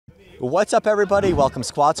What's up, everybody? Welcome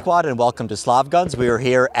Squad Squad and welcome to Slav Guns. We are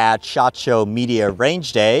here at SHOT Show Media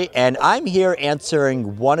Range Day, and I'm here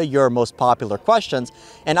answering one of your most popular questions.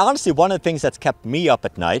 And honestly, one of the things that's kept me up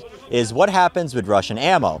at night is what happens with Russian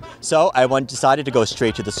ammo. So I decided to go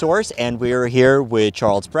straight to the source, and we're here with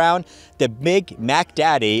Charles Brown, the big Mac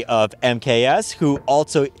Daddy of MKS, who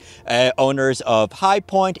also owners of High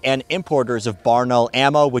Point and importers of Barnaul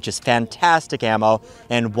ammo, which is fantastic ammo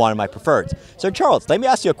and one of my preferreds. So Charles, let me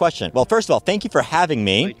ask you a question. Well, first of all, thank you for having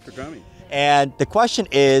me. Thank you for coming. And the question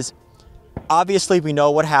is, obviously we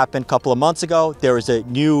know what happened a couple of months ago. There was a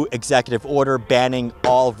new executive order banning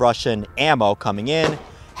all Russian ammo coming in.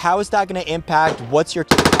 How is that going to impact? What's your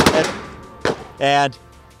take on it? And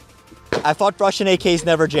I thought Russian AKs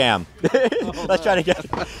never jam. Let's try to get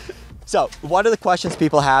it. So one of the questions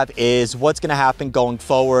people have is what's going to happen going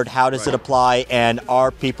forward? How does it apply? And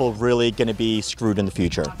are people really going to be screwed in the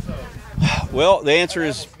future? Well, the answer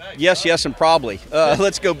is yes, yes, and probably.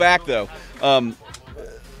 Let's go back, though.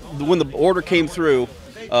 When the order came through,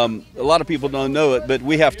 a lot of people don't know it, but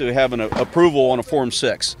we have to have an approval on a Form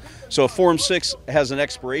 6. So a Form 6 has an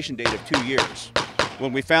expiration date of 2 years.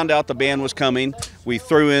 When we found out the ban was coming, we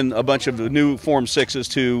threw in a bunch of new Form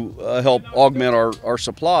 6s to help augment our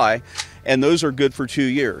supply, and those are good for 2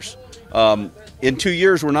 years. In 2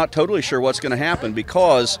 years, we're not totally sure what's going to happen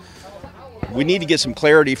because we need to get some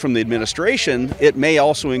clarity from the administration. It may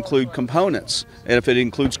also include components, and if it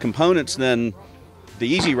includes components, then the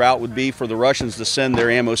easy route would be for the Russians to send their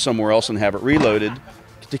ammo somewhere else and have it reloaded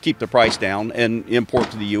to keep the price down and import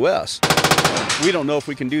to the U.S. We don't know if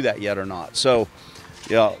we can do that yet or not. So,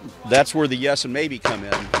 yeah, that's where the yes and maybe come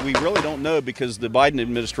in. We really don't know because the Biden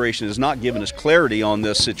administration has not given us clarity on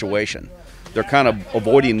this situation. They're kind of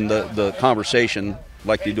avoiding the conversation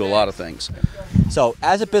like they do a lot of things. So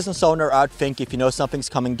as a business owner, I'd think if you know something's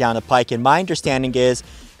coming down the pike, and my understanding is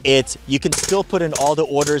you can still put in all the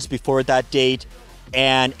orders before that date,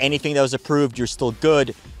 and anything that was approved, you're still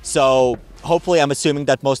good. So hopefully, I'm assuming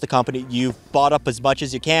that most of the company, you've bought up as much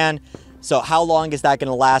as you can. So how long is that going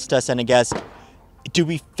to last us? And I guess, do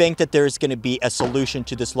we think that there's going to be a solution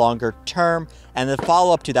to this longer term? And the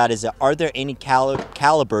follow-up to that is, are there any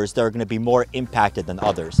calibers that are going to be more impacted than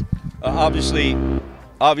others? Obviously,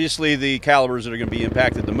 the calibers that are going to be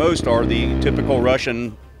impacted the most are the typical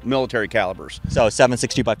Russian military calibers. So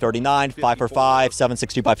 7.62 by 39, 5.45,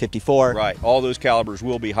 7.62 by 54. Right. All those calibers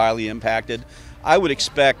will be highly impacted. I would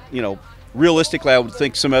expect, realistically, I would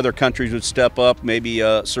think some other countries would step up, maybe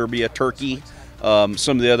Serbia, Turkey,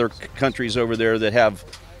 some of the other countries over there that have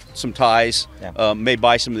some ties, may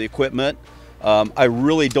buy some of the equipment. I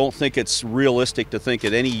really don't think it's realistic to think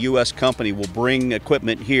that any U.S. company will bring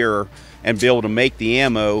equipment here and be able to make the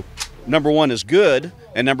ammo. Number one is good,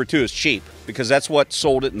 and number two is cheap, because that's what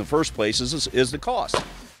sold it in the first place is the cost.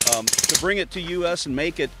 To bring it to U.S. and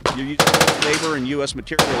make it, you use labor and U.S.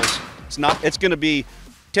 materials, it's going to be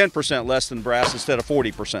 10% less than brass instead of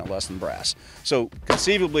 40% less than brass. So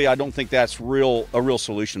conceivably, I don't think that's a real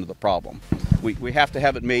solution to the problem. We have to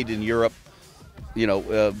have it made in Europe,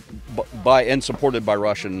 by and supported by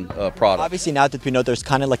Russian products. Obviously, now that we know there's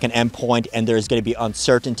kind of like an endpoint and there's going to be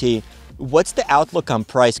uncertainty, what's the outlook on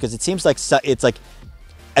price? Because it seems like it's like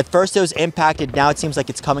at first it was impacted, now it seems like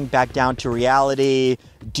it's coming back down to reality.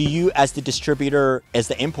 Do you, as the distributor, as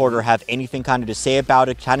the importer, have anything kind of to say about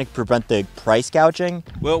it, kind of prevent the price gouging?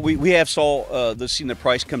 Well, we have seen the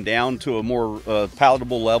price come down to a more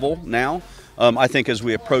palatable level now. I think as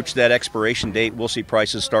we approach that expiration date, we'll see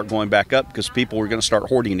prices start going back up because people are going to start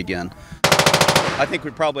hoarding again. I think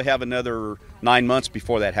we probably have another 9 months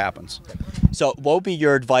before that happens. So what would be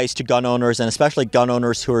your advice to gun owners, and especially gun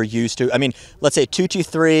owners who are used to, I mean, let's say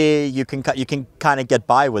 223, you can kind of get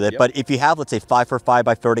by with it, but if you have, let's say 5.45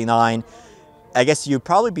 by 39, I guess you'd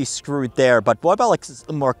probably be screwed there. But what about like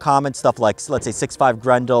more common stuff like, let's say 6.5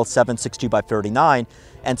 Grendel, 7.62 by 39,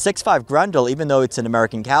 and 6.5 Grendel, even though it's an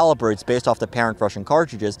American caliber, it's based off the parent Russian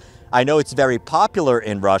cartridges. I know it's very popular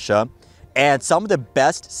in Russia, and some of the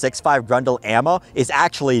best 6.5 Grendel ammo is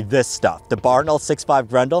actually this stuff. The Barnaul 6.5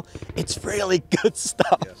 Grendel, it's really good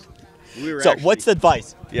stuff. Yes. So what's the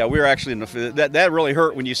advice? Yeah, we were actually that really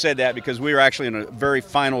hurt when you said that, because we were actually in the very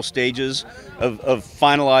final stages of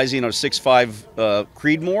finalizing a 6.5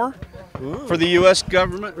 Creedmoor for the U.S.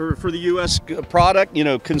 government, or for the U.S. product,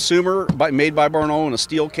 consumer, made by Barnaul in a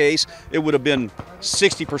steel case. It would have been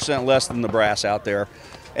 60% less than the brass out there.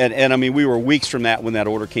 And I mean, we were weeks from that when that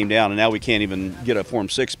order came down, and now we can't even get a Form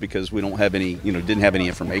 6 because we don't have any, didn't have any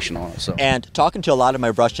information on it. So. And talking to a lot of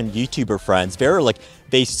my Russian YouTuber friends, they were like,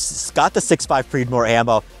 they got the 6.5 Creedmoor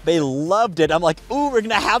ammo. They loved it. I'm like, ooh, we're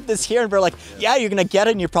gonna have this here, and they're like, yeah, you're gonna get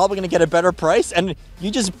it, and you're probably gonna get a better price. And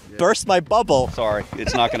you just burst my bubble. Sorry,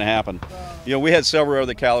 it's not gonna happen. We had several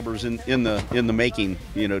other calibers in the making,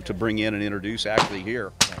 to bring in and introduce actually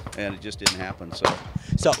here, and it just didn't happen.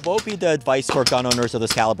 So what would be the advice for gun owners of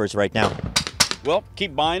those calibers right now? Well,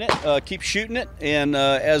 keep buying it, keep shooting it, and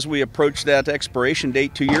as we approach that expiration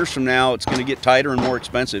date 2 years from now, it's going to get tighter and more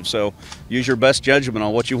expensive. So use your best judgment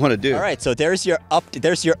on what you want to do. All right, so there's your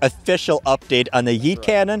official update on the Yeet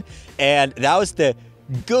cannon, and that was the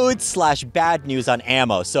good/bad news on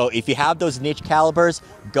ammo. So if you have those niche calibers,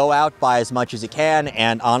 go out, buy as much as you can,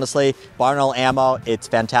 and honestly, Barnaul ammo, it's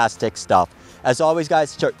fantastic stuff. As always,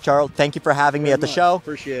 guys, Charles, thank you for having me at the show.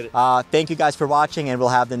 Appreciate it. Thank you guys for watching, and we'll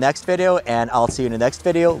have the next video, and I'll see you in the next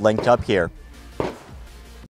video linked up here.